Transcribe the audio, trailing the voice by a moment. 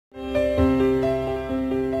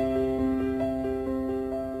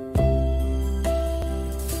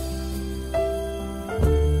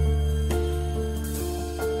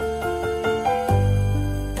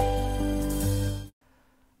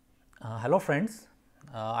friends,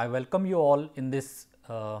 I welcome you all in this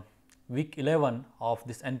week 11 of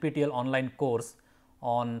this NPTEL online course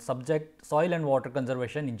on subject soil and water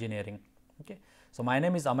conservation engineering. Okay. So, my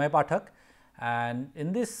name is Amay Pathak, and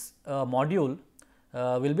in this module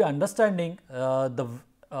we will be understanding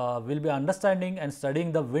and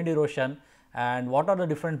studying the wind erosion and what are the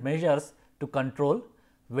different measures to control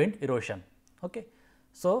wind erosion. Okay.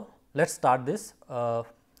 So, let us start this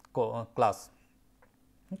class.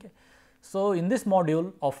 Okay. So, in this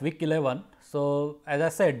module of week 11, so as I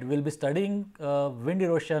said, we will be studying wind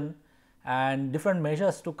erosion and different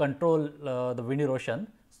measures to control the wind erosion.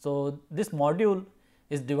 So, this module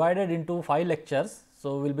is divided into 5 lectures.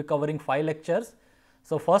 So, we will be covering 5 lectures.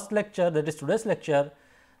 So, first lecture, that is today's lecture,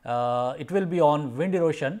 it will be on wind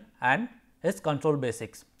erosion and its control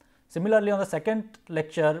basics. Similarly, on the second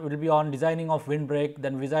lecture, we will be on designing of windbreak,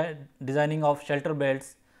 then designing of shelter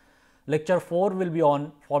belts. Lecture 4 will be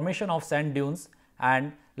on formation of sand dunes,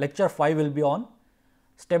 and lecture 5 will be on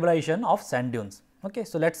stabilization of sand dunes. Okay.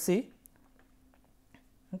 So, let us see.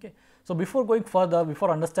 Okay. So, before going further, before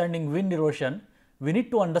understanding wind erosion, we need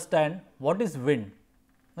to understand what is wind.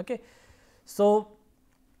 Okay. So,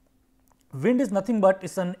 wind is nothing but it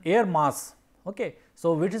is an air mass. Okay.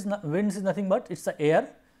 So, wind is nothing but it is the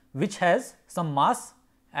air which has some mass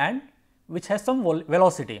and which has some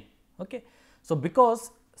velocity. Okay. So,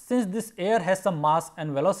 because since this air has some mass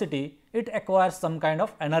and velocity, it acquires some kind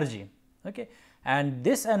of energy, okay, and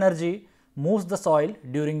this energy moves the soil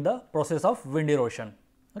during the process of wind erosion.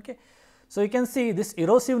 Okay. So, you can see this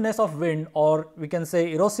erosiveness of wind, or we can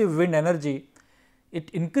say erosive wind energy, it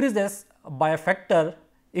increases by a factor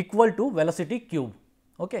equal to velocity cube.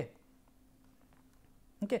 Okay.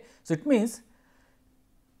 Okay. So, it means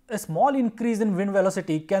a small increase in wind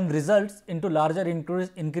velocity can result into larger increase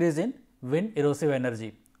in wind erosive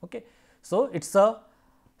energy. Okay. So,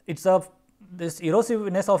 this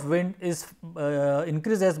erosiveness of wind is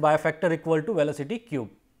increases by a factor equal to velocity cube.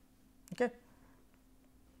 Okay.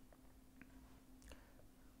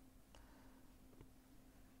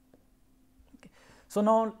 So,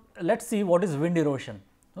 now let us see what is wind erosion.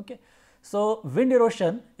 Okay. So, wind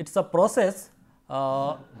erosion, it is a process.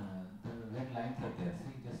 The red lines are there.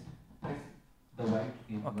 See, just press the white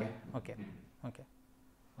in okay. white. Okay. Okay.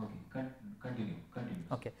 Okay. Continue.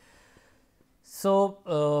 Okay.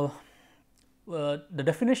 So, the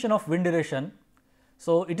definition of wind erosion.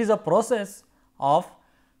 So, it is a process of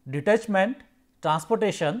detachment,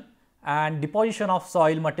 transportation and deposition of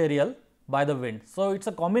soil material by the wind. So, it is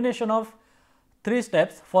a combination of 3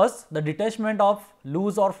 steps. First, the detachment of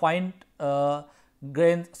loose or fine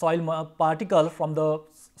grain soil particles from the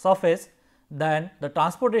surface, then the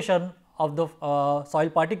transportation of the soil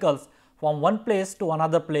particles from one place to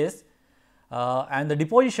another place, and the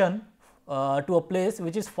deposition to a place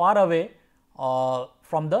which is far away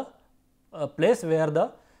from the place where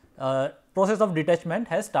the process of detachment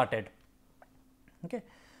has started. Okay.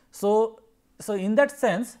 So, in that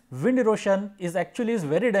sense, wind erosion is actually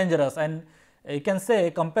very dangerous, and you can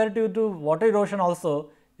say comparative to water erosion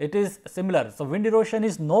also it is similar. So, wind erosion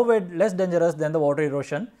is no way less dangerous than the water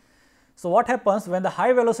erosion. So, what happens when the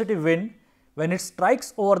high velocity wind, when it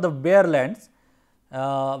strikes over the bare lands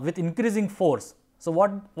with increasing force. So,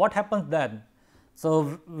 what happens then?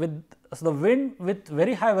 So, the wind with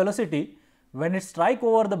very high velocity, when it strike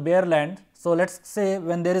over the bare land. So, let us say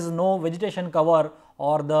when there is no vegetation cover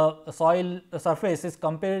or the soil surface is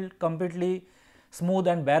completely smooth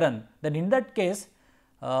and barren, then in that case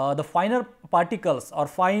the finer particles or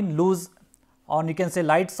fine loose, or you can say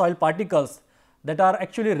light soil particles that are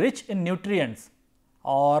actually rich in nutrients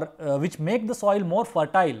or which make the soil more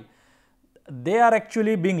fertile, they are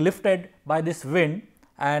actually being lifted by this wind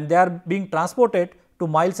and they are being transported to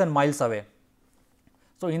miles and miles away.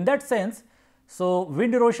 So, in that sense, so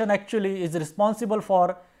wind erosion actually is responsible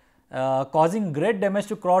for causing great damage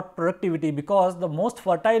to crop productivity, because the most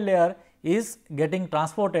fertile layer is getting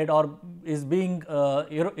transported or is being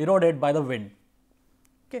eroded by the wind.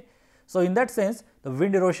 Okay. So, in that sense, the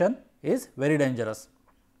wind erosion is very dangerous.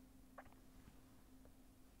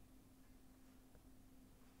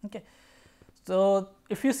 Okay. So,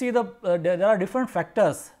 if you see there are different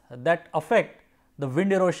factors that affect the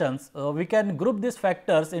wind erosions, we can group these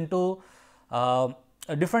factors into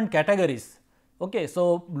different categories. Okay.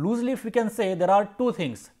 So, loosely if we can say there are 2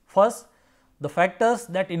 things. First, the factors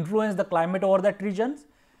that influence the climate over that regions,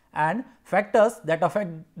 and factors that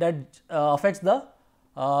affects the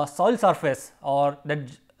soil surface, or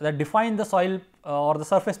that define the soil or the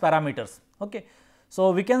surface parameters. Okay.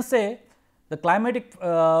 So, we can say the climatic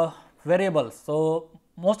variables. So,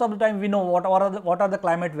 most of the time we know what are the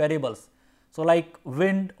climate variables. So, like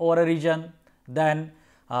wind over a region, then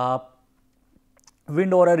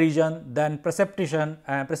precipitation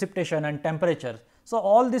and temperature. So,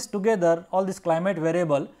 all this together, all this climate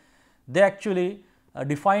variable, they actually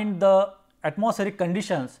define the atmospheric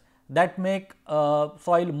conditions that make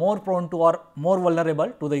soil more prone to or more vulnerable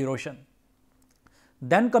to the erosion.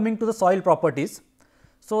 Then coming to the soil properties.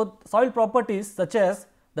 So, soil properties such as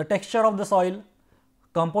the texture of the soil,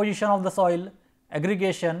 composition of the soil,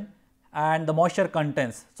 aggregation and the moisture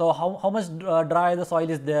contents. So, how much dry the soil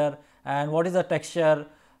is there and what is the texture,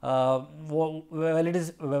 well it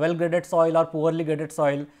is well graded soil or poorly graded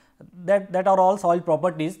soil, that are all soil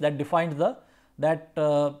properties that defines the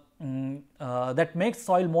that makes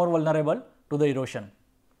soil more vulnerable to the erosion.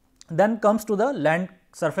 Then comes to the land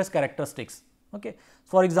surface characteristics. Okay.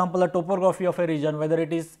 For example, the topography of a region, whether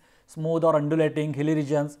it is smooth or undulating, hilly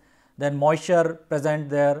regions, then moisture present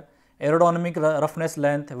there, aerodynamic roughness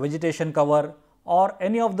length, vegetation cover or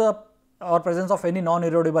any of the presence of any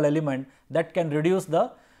non-erodible element that can reduce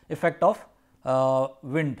the effect of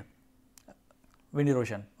wind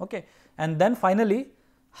erosion. Okay. And then finally,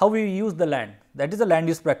 how we use the land, that is the land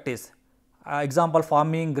use practice, example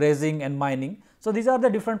farming, grazing and mining. So, these are the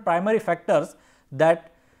different primary factors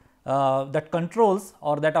that controls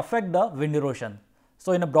or that affect the wind erosion.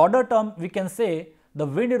 So, in a broader term we can say the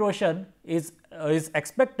wind erosion is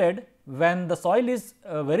expected when the soil is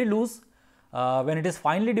very loose, when it is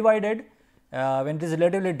finely divided, when it is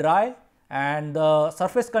relatively dry and the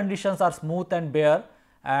surface conditions are smooth and bare,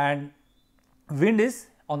 and wind is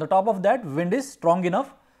on the top of that, wind is strong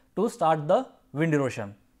enough to start the wind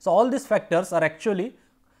erosion. So, all these factors are actually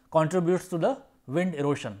contributes to the wind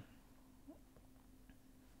erosion.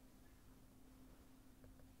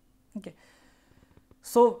 Okay.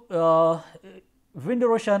 So, wind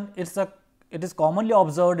erosion it is commonly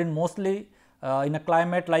observed in mostly in a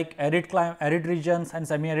climate like arid regions and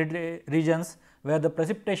semi-arid regions where the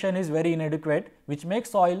precipitation is very inadequate, which makes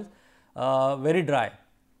soil very dry.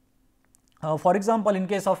 For example, in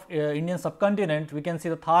case of Indian subcontinent, we can see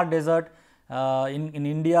the Thar desert in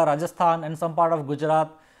India, Rajasthan and some part of Gujarat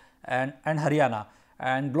and Haryana.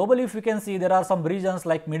 And globally, if we can see, there are some regions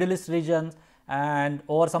like Middle East regions and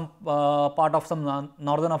over some part of some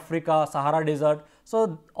northern Africa, Sahara desert.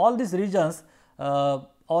 So, all these regions, the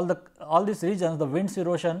wind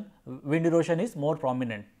erosion is more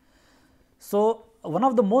prominent. So, one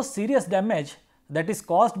of the most serious damage that is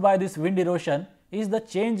caused by this wind erosion is the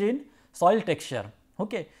change in soil texture.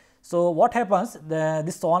 Okay. So, what happens,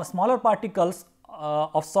 these smaller particles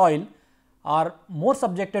of soil are more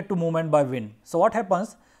subjected to movement by wind. So, what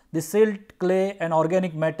happens, the silt, clay and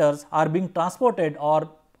organic matters are being transported or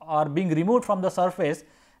are being removed from the surface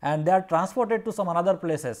and they are transported to some other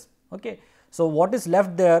places. Okay. So, what is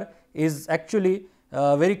left there is actually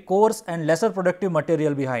very coarse and lesser productive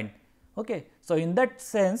material behind. Okay. So, in that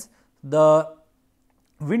sense, the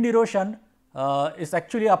wind erosion is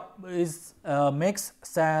actually makes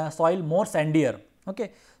soil more sandier.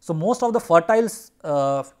 Okay. So, most of the fertile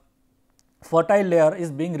layer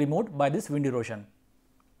is being removed by this wind erosion.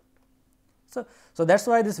 So that is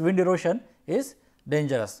why this wind erosion is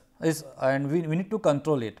dangerous and we need to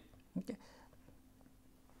control it. Okay.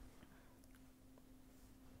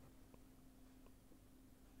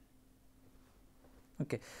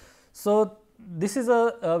 Okay. So, this is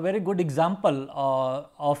a very good example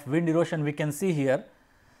of wind erosion we can see here.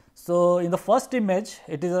 So, in the first image,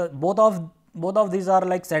 it is both of these are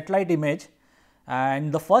like satellite image, and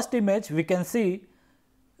in the first image we can see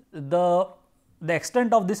the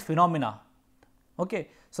extent of this phenomena. Okay.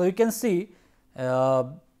 So, you can see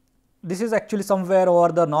this is actually somewhere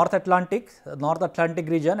over the North Atlantic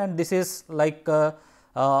region, and this is like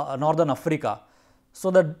northern Africa.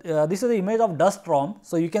 So, this is the image of dust storm.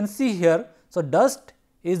 So, you can see here, so dust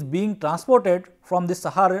is being transported from this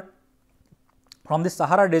Sahara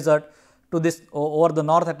desert to this over the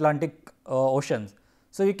North Atlantic oceans.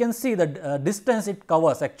 So, you can see the distance it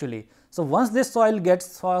covers actually. So, once this soil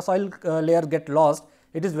layer get lost,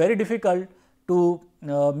 it is very difficult to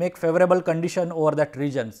make favorable condition over that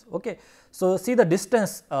regions. Okay. So, see the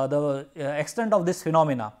distance, the extent of this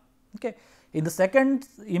phenomena. Okay. In the second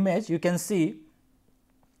image, you can see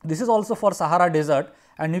this is also for Sahara desert,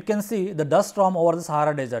 and you can see the dust storm over the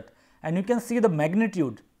Sahara desert, and you can see the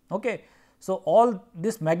magnitude. Okay. So, all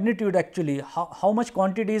this magnitude actually how much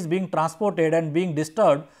quantity is being transported and being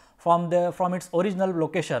disturbed from its original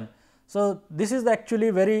location. So, this is actually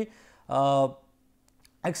very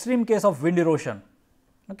extreme case of wind erosion,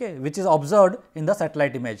 okay, which is observed in the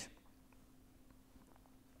satellite image.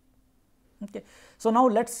 Okay. So, now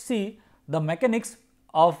let us see the mechanics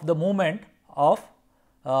of the movement of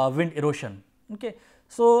wind erosion. Okay.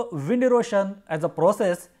 So, wind erosion as a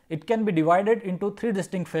process, it can be divided into three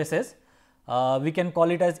distinct phases. We can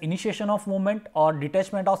call it as initiation of movement or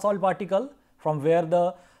detachment of soil particle from where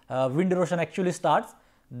the wind erosion actually starts,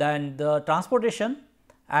 then the transportation,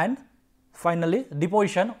 and finally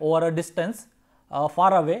deposition over a distance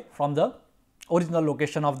far away from the original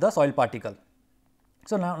location of the soil particle.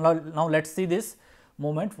 So, now let us see this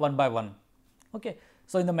movement one by one. Okay.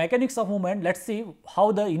 So, in the mechanics of movement, let us see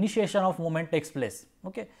how the initiation of movement takes place.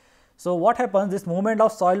 Okay. So, what happens, this movement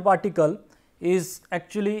of soil particle is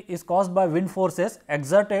actually caused by wind forces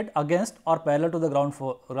exerted against or parallel to the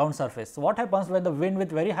ground surface. So, what happens when the wind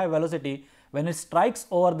with very high velocity, when it strikes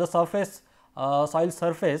over the surface soil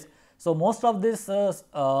surface, so most of this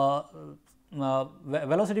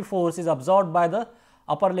velocity force is absorbed by the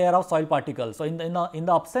upper layer of soil particles. So, in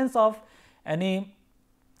the absence of any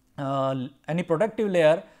protective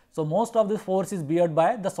layer, so most of this force is beared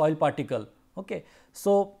by the soil particle. Okay.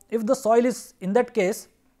 So, if the soil is in that case,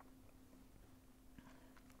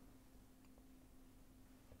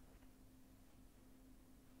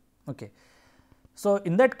 okay. So,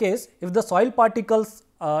 in that case, if the soil particles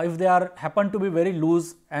if they happen to be very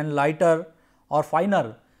loose and lighter or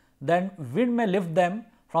finer, then wind may lift them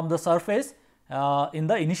from the surface in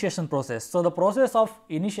the initiation process. So, the process of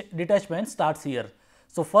detachment starts here.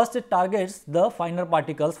 So, first it targets the finer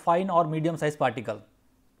particles, fine or medium size particle.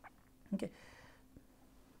 Okay.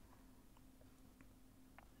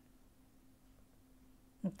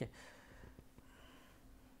 Okay.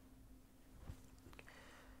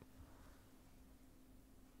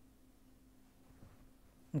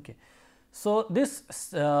 Okay. So, this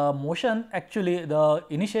motion, actually the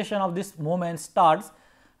initiation of this movement starts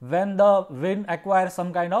when the wind acquires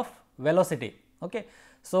some kind of velocity. Okay.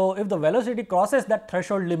 So, if the velocity crosses that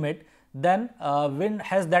threshold limit, then wind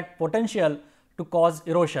has that potential to cause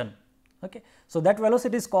erosion. Okay. So, that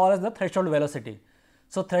velocity is called as the threshold velocity.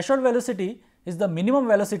 So, threshold velocity is the minimum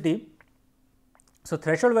velocity. So,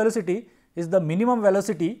 threshold velocity is the minimum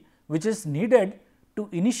velocity which is needed to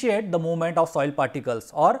initiate the movement of soil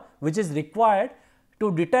particles, or which is required to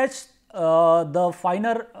detach the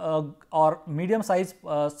finer or medium size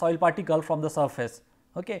soil particle from the surface.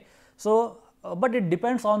 Okay. So, but it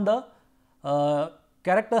depends on the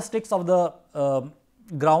characteristics of the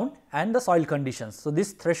ground and the soil conditions. So,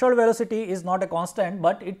 this threshold velocity is not a constant,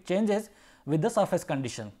 but it changes with the surface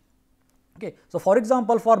condition. Okay. So, for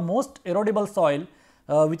example, for most erodible soil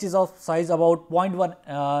which is of size about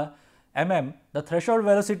 0.1 mm, the threshold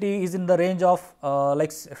velocity is in the range of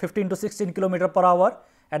like 15 to 16 kilometer per hour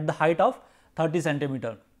at the height of 30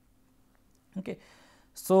 centimeter. Okay.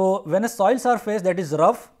 So, when a soil surface that is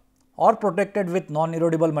rough or protected with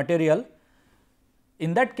non-erodible material,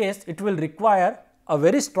 in that case it will require a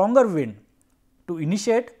very stronger wind to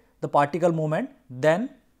initiate the particle movement than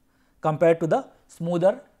compared to the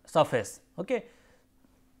smoother surface. Okay.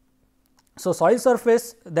 So, soil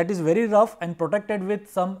surface that is very rough and protected with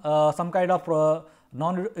some kind of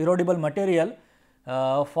non-erodible material,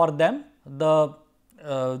 for them the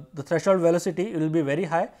threshold velocity will be very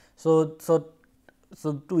high. So,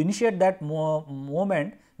 to initiate that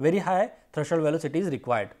movement, very high threshold velocity is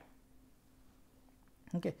required.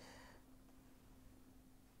 Okay.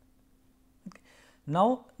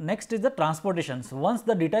 Now, next is the transportation. So, once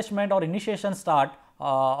the detachment or initiation start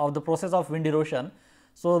of the process of wind erosion,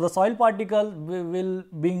 so the soil particle will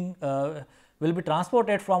be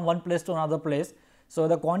transported from one place to another place. So,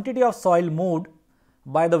 the quantity of soil moved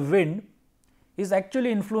by the wind is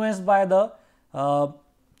actually influenced by the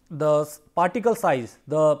particle size,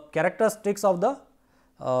 the characteristics of the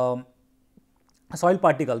soil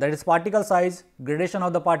particle, that is particle size, gradation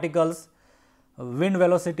of the particles, wind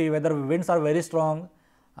velocity, whether winds are very strong,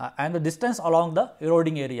 and the distance along the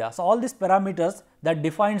eroding area. So, all these parameters that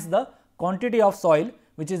defines the quantity of soil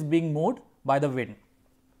which is being moved by the wind.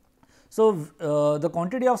 So, the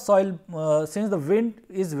quantity of soil, since the wind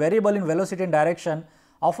is variable in velocity and direction,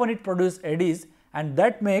 often it produces eddies, and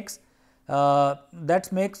that makes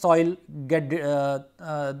soil get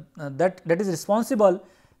that is responsible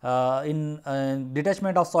in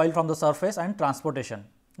detachment of soil from the surface and transportation.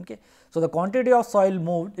 Okay. So, the quantity of soil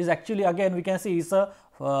moved is actually, again we can see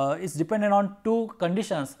is dependent on two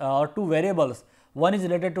conditions or two variables. One is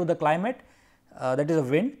related to the climate, that is a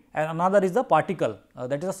wind, and another is the particle,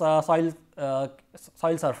 that is a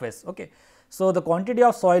soil surface. Okay. So, the quantity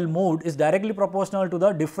of soil moved is directly proportional to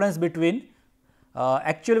the difference between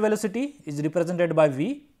actual velocity is represented by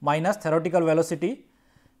V minus theoretical velocity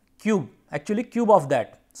cube, actually cube of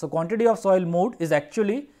that. So, quantity of soil moved is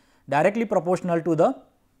actually directly proportional to the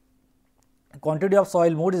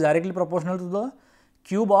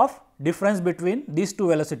cube of difference between these two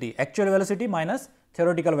velocity, actual velocity minus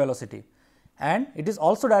theoretical velocity, and it is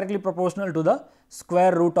also directly proportional to the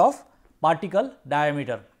square root of particle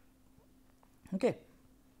diameter. Okay.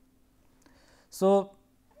 So,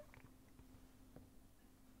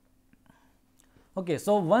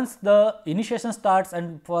 once the initiation starts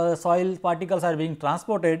and soil particles are being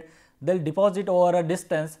transported, they will deposit over a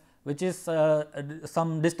distance which is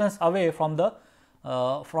some distance away from the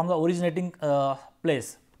originating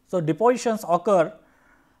place. So, deposition occurs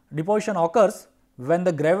when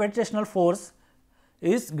the gravitational force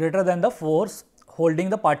is greater than the force holding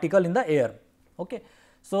the particle in the air. Okay.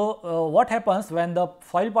 So, what happens when the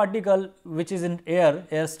soil particle which is in air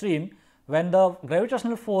stream, when the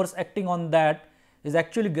gravitational force acting on that is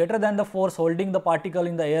actually greater than the force holding the particle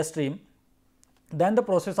in the air stream, then the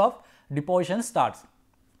process of deposition starts.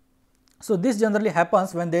 So, this generally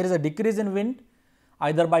happens when there is a decrease in wind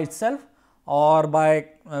either by itself or by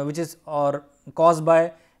or caused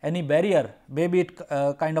by any barrier, maybe it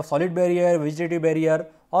kind of solid barrier, vegetative barrier,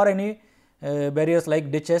 or any barriers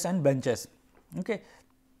like ditches and benches. Okay.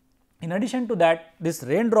 In addition to that, these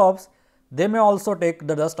raindrops, they may also take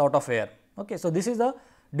the dust out of air. Okay. So, this is the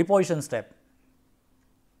deposition step.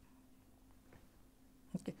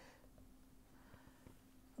 Okay.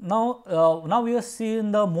 Now we are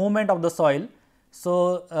seeing the movement of the soil.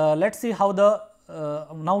 So, let us see how the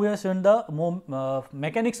now we have seen the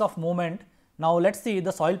mechanics of movement. Now, let us see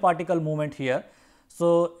the soil particle movement here.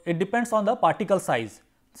 So, it depends on the particle size.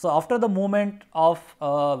 So, after the movement of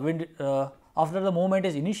wind, after the movement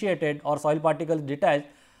is initiated or soil particle is detached,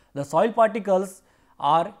 the soil particles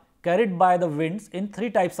are carried by the winds in three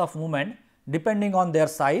types of movement depending on their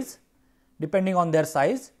size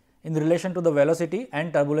in relation to the velocity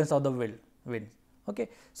and turbulence of the wind. Okay.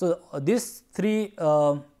 So, these three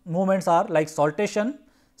movements are like saltation,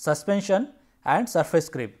 suspension and surface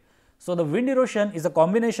creep. So, the wind erosion is a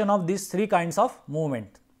combination of these three kinds of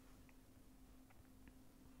movement.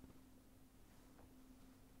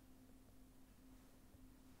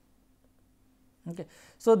 Okay.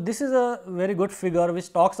 So, this is a very good figure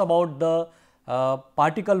which talks about the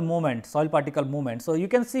particle movement, soil particle movement. So, you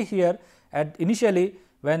can see here at initially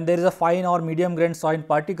when there is a fine or medium grain soil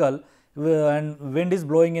particle and wind is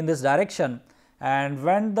blowing in this direction, and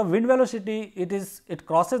when the wind velocity it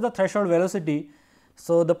crosses the threshold velocity.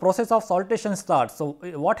 So, the process of saltation starts. So,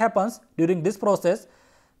 what happens during this process,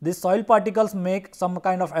 these soil particles make some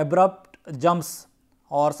kind of abrupt jumps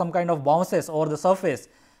or some kind of bounces over the surface.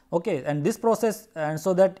 Okay, and this process, and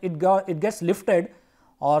so that it gets lifted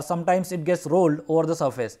or sometimes it gets rolled over the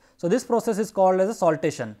surface. So, this process is called as a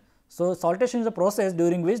saltation. So, saltation is a process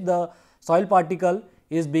during which the soil particle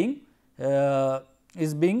is being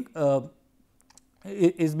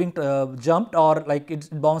jumped or like it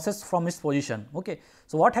bounces from its position. Okay.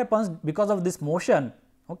 So, what happens because of this motion?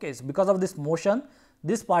 Okay. So, because of this motion,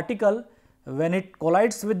 this particle when it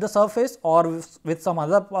collides with the surface or with some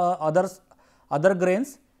other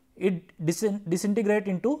grains, it disintegrate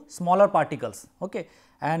into smaller particles. Okay.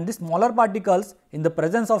 And these smaller particles in the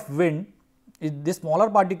presence of wind, they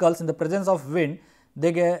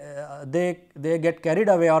get carried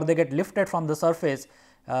away or they get lifted from the surface,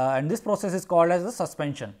 and this process is called as the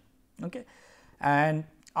suspension. Okay. And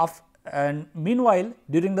meanwhile,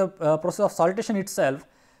 during the process of saltation itself,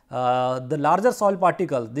 the larger soil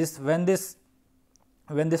particle, when this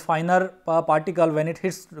finer particle, when it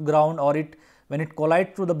hits ground or when it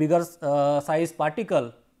collides to the bigger size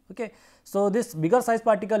particle. Okay. So, this bigger size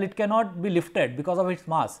particle, it cannot be lifted because of its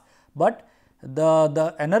mass, but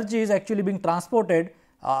the energy is actually being transported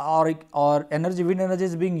or wind energy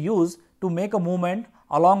is being used to make a movement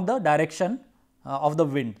along the direction of the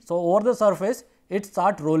wind. So, over the surface it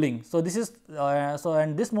starts rolling. So, this is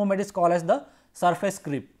and this movement is called as the surface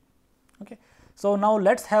creep. Okay. So, now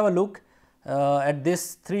let us have a look at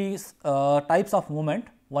these three types of movement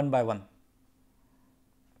one by one.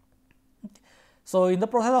 So, in the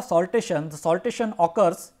process of saltation, the saltation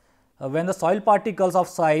occurs when the soil particles of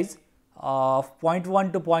size of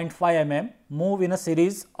 0.1 to 0.5 mm move in a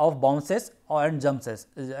series of bounces and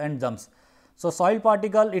jumps. So, soil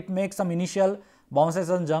particle, it makes some initial bounces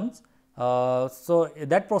and jumps. So,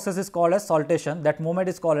 that process is called as saltation, that movement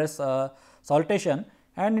is called as saltation,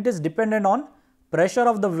 and it is dependent on pressure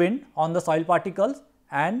of the wind on the soil particles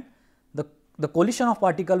and the collision of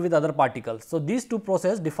particle with other particles. So, these two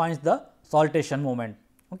processes defines the saltation movement.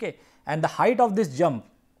 Okay. And the height of this jump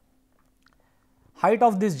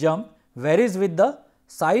varies with the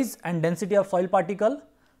size and density of soil particle,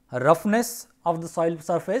 roughness of the soil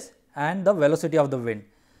surface and the velocity of the wind.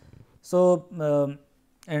 So,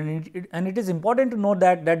 and it is important to note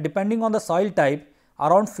that depending on the soil type,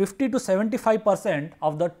 around 50 to 75%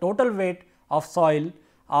 of the total weight of soil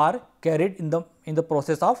are carried in the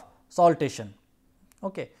process of saltation.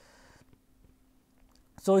 Okay.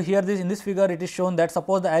 So, here in this figure it is shown that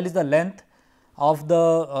suppose the L is the length of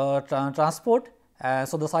the transport.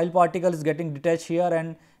 So, the soil particle is getting detached here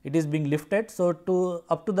and it is being lifted. So, to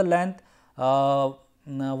up to the length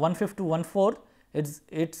 1/5 to 1/4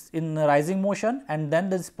 it's in rising motion, and then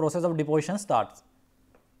this process of deposition starts.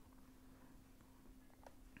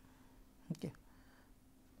 Okay.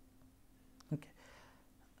 Okay.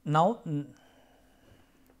 Now,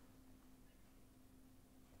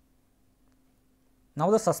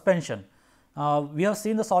 the suspension. We have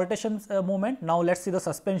seen the saltation movement. Now, let us see the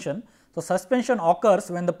suspension. So, suspension occurs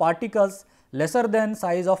when the particles lesser than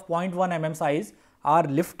size of 0.1 mm size are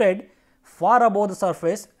lifted far above the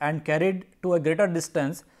surface and carried to a greater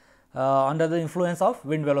distance under the influence of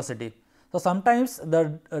wind velocity. So, sometimes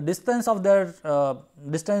the distance of their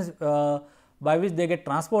distance by which they get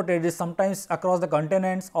transported is sometimes across the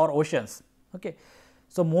continents or oceans. Okay.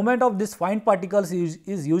 So, movement of these fine particles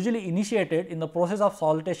is usually initiated in the process of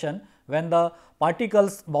saltation when the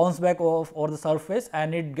particles bounce back over the surface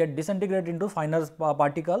and it get disintegrated into finer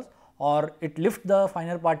particles, or it lift the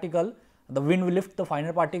finer particle, the wind will lift the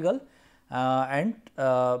finer particle and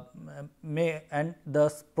the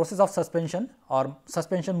process of suspension or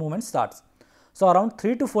suspension movement starts. So, around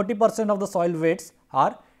 3 to 40% of the soil weights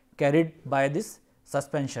are carried by this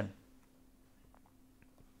suspension.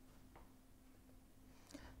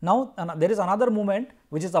 Now, there is another movement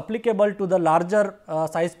which is applicable to the larger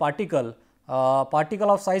size particle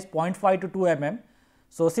of size 0.5 to 2 mm.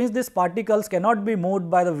 So, since these particles cannot be moved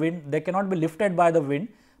by the wind, they cannot be lifted by the wind,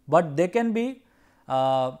 but they can be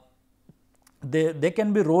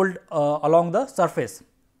rolled along the surface.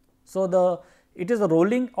 So, it is a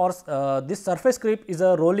rolling or this surface creep is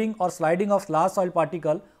a rolling or sliding of large soil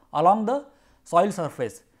particle along the soil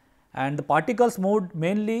surface, and the particles moved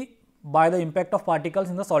mainly by the impact of particles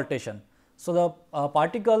in the saltation. So, the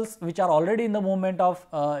particles which are already in the movement of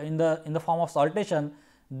in the form of saltation,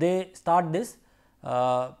 they start this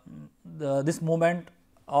this movement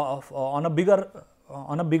of on a bigger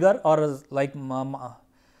or like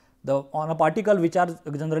on a particle which are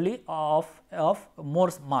generally of more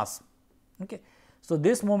mass. Okay. So,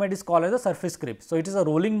 this movement is called as the surface creep. So, it is a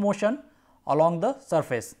rolling motion along the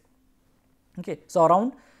surface. Okay. So,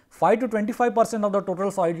 around 5 to 25% of the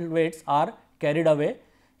total soil weights are carried away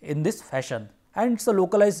in this fashion, and it is a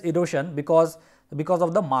localized erosion because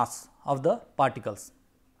of the mass of the particles.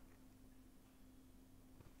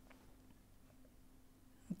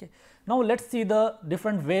 Okay. Now, let us see the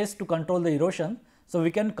different ways to control the erosion. So,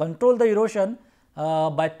 we can control the erosion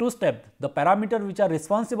by two steps: the parameter which are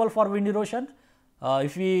responsible for wind erosion.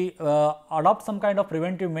 If we adopt some kind of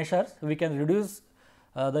preventive measures, we can reduce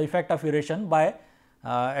the effect of erosion by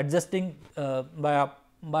adjusting by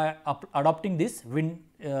adopting this wind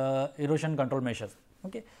erosion control measures.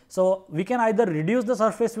 Okay. So, we can either reduce the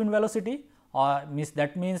surface wind velocity, or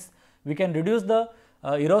that means we can reduce the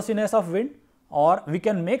erosiveness of wind, or we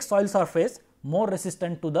can make soil surface more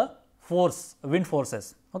resistant to the wind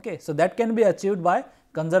forces. Okay. So, that can be achieved by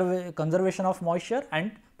conservation of moisture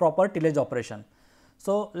and proper tillage operation.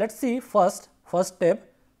 So, let us see first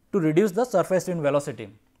step to reduce the surface wind velocity.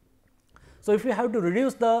 So, if we have to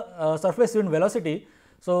reduce the surface wind velocity,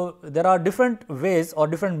 so there are different ways or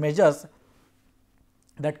different measures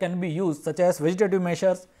that can be used, such as vegetative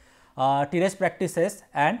measures, terrace practices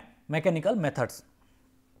and mechanical methods.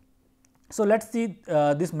 So, let us see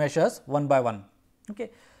these measures one by one. Okay.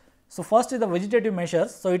 So, first is the vegetative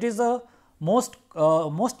measures. So, it is a most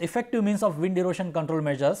effective means of wind erosion control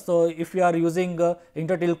measures. So, if you are using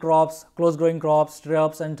intertill crops, close growing crops,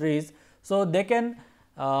 shrubs and trees, so they can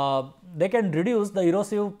reduce the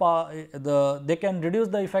erosive they can reduce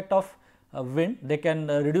the effect of wind, they can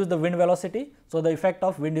reduce the wind velocity. So, the effect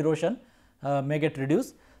of wind erosion may get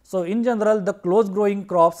reduced. So, in general, the close growing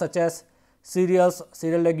crops such as cereals,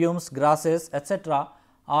 cereal legumes, grasses, etc.,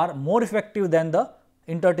 are more effective than the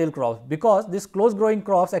intertill crops, because these close growing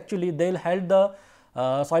crops actually they will hold the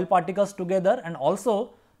soil particles together, and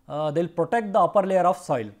also they will protect the upper layer of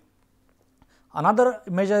soil. Another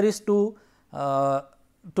measure is to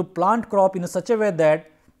plant crop in such a way that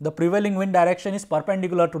the prevailing wind direction is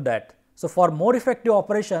perpendicular to that. So, for more effective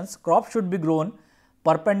operations, crops should be grown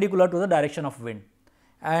perpendicular to the direction of wind.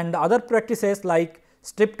 And other practices like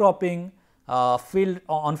strip cropping, field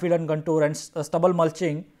and contour and stubble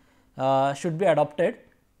mulching should be adopted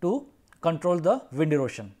to control the wind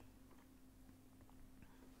erosion.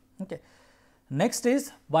 Okay. Next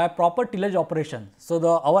is by proper tillage operation.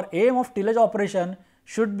 So, our aim of tillage operation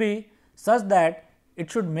should be such that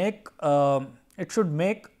it should make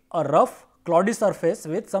a rough cloudy surface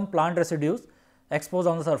with some plant residues exposed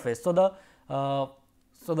on the surface. So,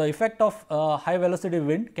 the effect of high velocity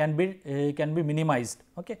wind can be minimized.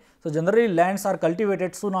 Okay. So, generally lands are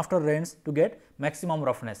cultivated soon after rains to get maximum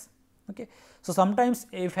roughness. Okay. So, sometimes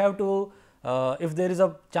if there is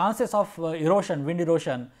a chances of erosion, wind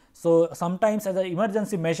erosion, so sometimes as an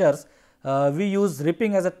emergency measures we use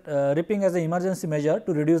ripping as an emergency measure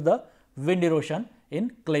to reduce the wind erosion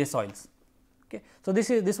in clay soils. Okay. So,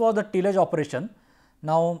 this was the tillage operation.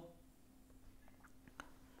 Now,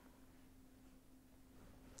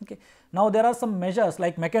 there are some measures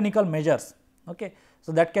like mechanical measures. Okay.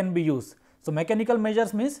 So, that can be used. So, mechanical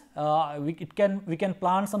measures means we can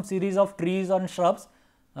plant some series of trees and shrubs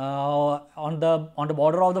on the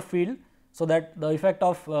border of the field, so that the effect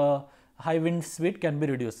of high wind speed can be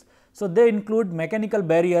reduced. So, they include mechanical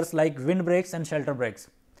barriers like windbreaks and shelter breaks.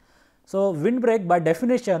 So, windbreak by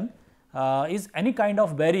definition is any kind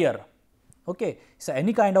of barrier. Okay. So,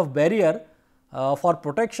 any kind of barrier for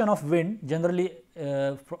protection of wind, generally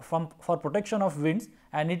for protection of winds,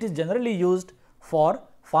 and it is generally used for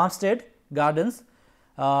farmstead, gardens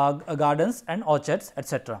and orchards,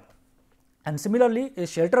 etc. And similarly, a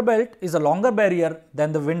shelter belt is a longer barrier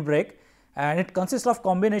than the windbreak, and it consists of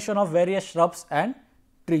combination of various shrubs and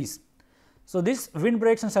trees. So, these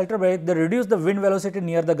windbreaks and shelter belt, they reduce the wind velocity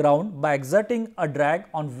near the ground by exerting a drag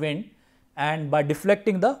on wind and by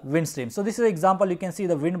deflecting the wind stream. So, this is an example. You can see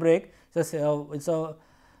the windbreak. It's a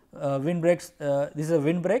windbreak. This is a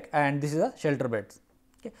windbreak and this is a shelter belt.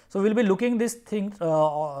 Okay. So, we will be looking these things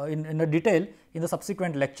in a detail in the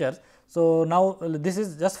subsequent lectures. So, now this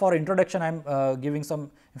is just for introduction. I am giving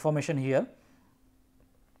some information here.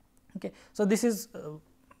 Okay. So, this is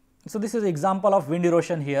example of wind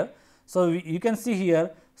erosion here. So, you can see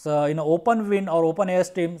here, so in an open wind or open air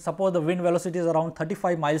stream, suppose the wind velocity is around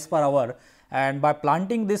 35 miles per hour, and by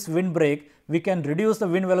planting this windbreak, we can reduce the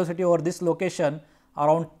wind velocity over this location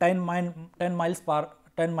around 10 miles per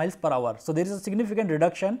hour. So, there is a significant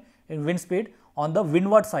reduction in wind speed on the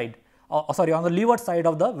windward side, on the leeward side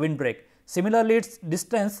of the windbreak. Similarly, its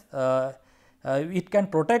distance, it can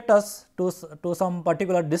protect us to some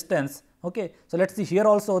particular distance. Okay. So, let us see here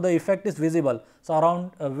also the effect is visible. So,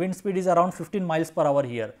 around wind speed is around 15 miles per hour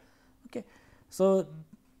here. Okay. So,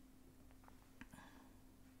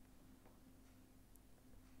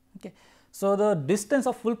 the distance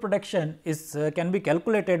of full protection is can be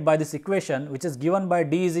calculated by this equation, which is given by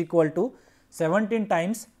d is equal to 17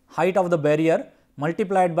 times height of the barrier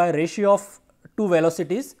multiplied by ratio of two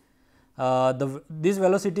velocities. These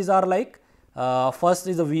velocities are like, first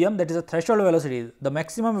is the Vm, that is a threshold velocity, the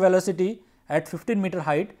maximum velocity at 15 meter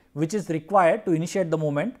height, which is required to initiate the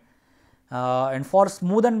movement, and for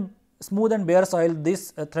smooth and bare soil,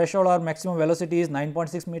 this threshold or maximum velocity is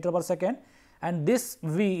 9.6 meter per second, and this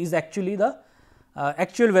V is actually the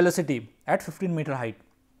actual velocity at 15 meter height,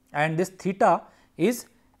 and this theta is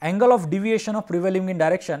angle of deviation of prevailing wind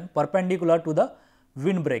direction perpendicular to the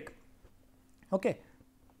windbreak. Okay.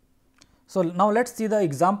 So, now let us see the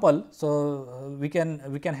example. So, we can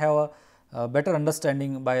have a better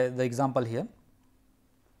understanding by the example here.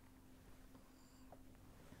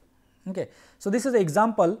 Okay. So, this is the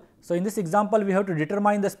example. So, in this example, we have to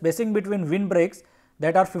determine the spacing between windbreaks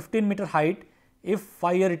that are 15 meter height if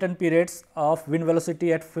 5 year return periods of wind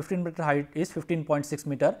velocity at 15 meter height is 15.6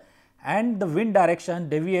 meter, and the wind direction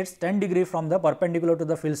deviates 10 degree from the perpendicular to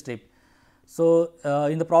the field strip. So,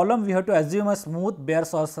 in the problem we have to assume a smooth bare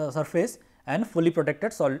surface and fully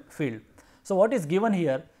protected soil field. So, what is given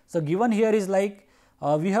here? So, given here is like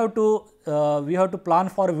we have to plan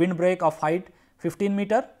for a windbreak of height 15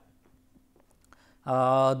 meter.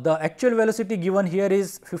 The actual velocity given here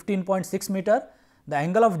is 15.6 meter. The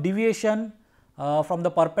angle of deviation from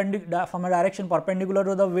a direction perpendicular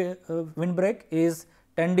to the windbreak is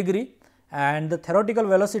 10 degree, and the theoretical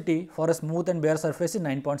velocity for a smooth and bare surface is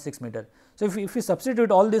 9.6 meter. So, if we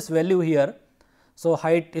substitute all this value here, so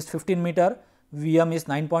height is 15 meter, Vm is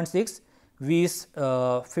 9.6, V is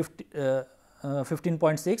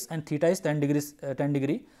 15.6 and theta is 10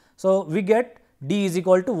 degree. So, we get d is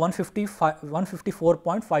equal to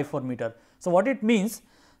 154.54 meter. So, what it means?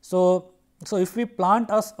 So, if we plant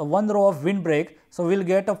one row of windbreak, so we will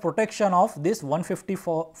get a protection of this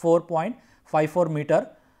 154.54 meter.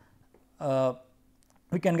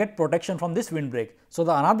 We can get protection from this windbreak. So,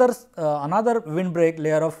 the another windbreak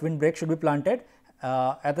layer of windbreak should be planted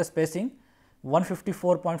at a spacing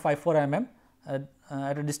 154.54 mm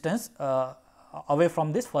at a distance away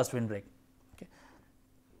from this first windbreak. Okay.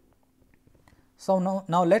 So,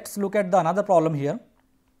 now let us look at the another problem here.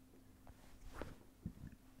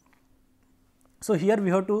 So, here we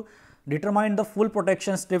have to determine the full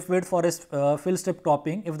protection strip width for a fill strip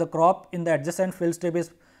cropping if the crop in the adjacent fill strip is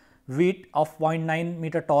width of 0.9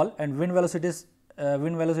 meter tall and wind velocity is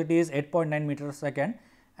 8.9 meter per second,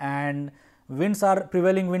 and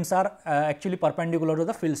prevailing winds are actually perpendicular to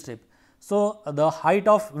the fill strip. So, the height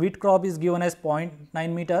of wheat crop is given as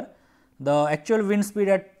 0.9 meter. The actual wind speed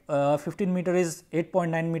at 15 meter is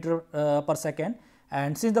 8.9 meter per second,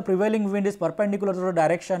 and since the prevailing wind is perpendicular to the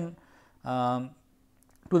direction to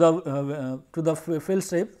the fill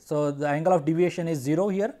strip, so the angle of deviation is 0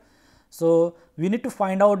 here. So, we need to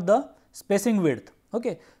find out the spacing width.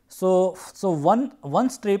 Okay. So, one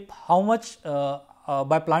strip, how much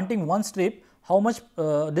by planting one strip, how much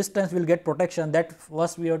distance will get protection, that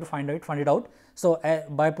first we have to find it out. So,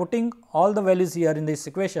 by putting all the values here in this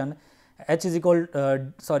equation, h is equal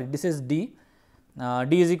this is d,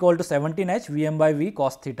 d is equal to 17 h Vm by V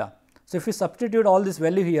cos theta. So, if we substitute all this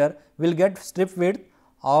value here, we will get strip width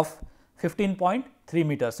of 15.3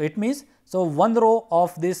 meters. So, it means, so one row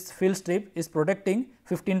of this fill strip is protecting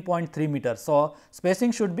 15.3 meters. So,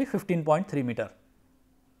 spacing should be 15.3 meter.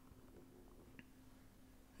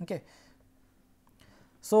 Okay.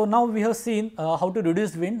 So, now we have seen how to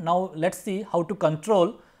reduce wind. Now, let us see how to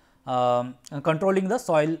control controlling the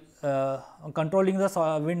soil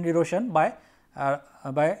wind erosion by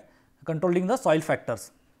controlling the soil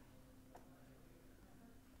factors.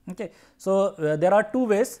 Okay. So, there are two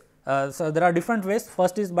ways. So, there are different ways.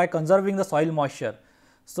 First is by conserving the soil moisture.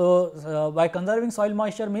 So, by conserving soil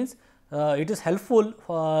moisture means it is helpful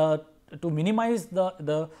to minimize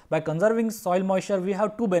by conserving soil moisture, we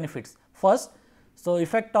have two benefits. First, so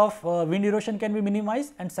effect of wind erosion can be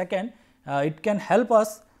minimized, and second, it can help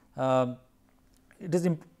us so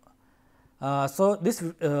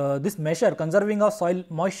this measure conserving of soil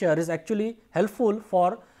moisture is actually helpful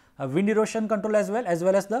for wind erosion control as well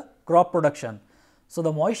as the crop production. So,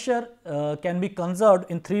 the moisture can be conserved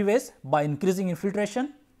in three ways: by increasing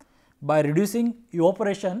infiltration, by reducing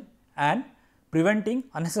evaporation, and preventing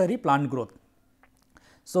unnecessary plant growth.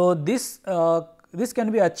 So, this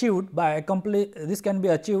can be achieved by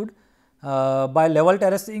by level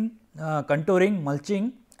terracing, contouring,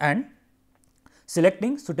 mulching, and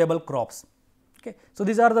selecting suitable crops. Okay. So,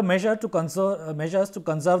 these are the measures to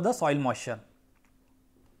conserve the soil moisture.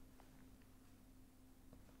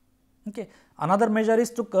 Okay. Another measure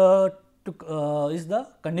is is the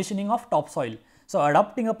conditioning of topsoil. So,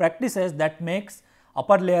 adopting a practices that makes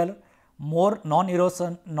upper layer more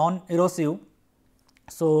non-erosive.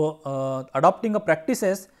 So, adopting a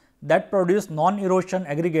practices that produce non-erosion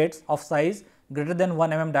aggregates of size greater than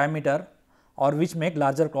 1 mm diameter or which make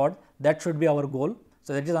larger cloud, that should be our goal.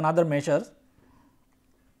 So, that is another measure.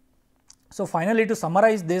 So, finally, to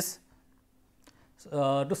summarize this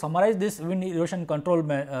wind erosion control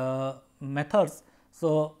methods.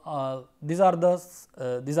 So, these are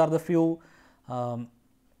the few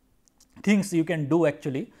things you can do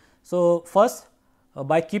actually. So, first,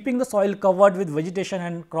 by keeping the soil covered with vegetation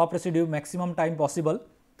and crop residue maximum time possible.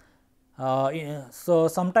 So,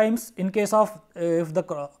 sometimes in case of if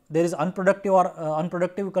there is unproductive or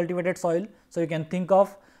unproductive cultivated soil, so you can think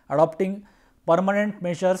of adopting permanent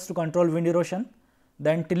measures to control wind erosion,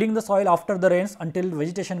 then tilling the soil after the rains until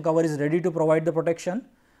vegetation cover is ready to provide the protection,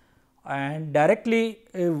 and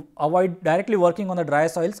avoid directly working on the dry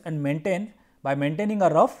soils and maintaining a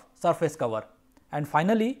rough surface cover. And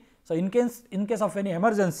finally, so in case of any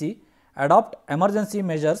emergency, adopt emergency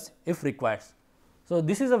measures if required. So,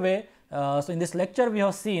 this is a way. So, in this lecture we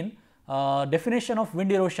have seen definition of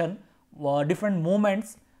wind erosion, different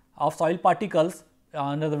movements of soil particles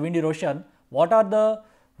under the wind erosion. What are the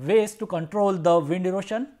ways to control the wind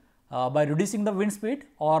erosion? By reducing the wind speed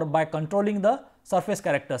or by controlling the surface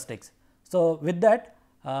characteristics. So, with that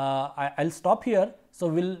I will stop here. So,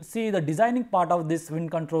 we will see the designing part of this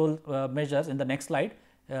wind control measures in the next slide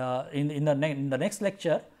in the next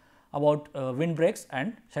lecture about windbreaks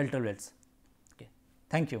and shelter wells. Okay.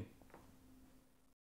 Thank you.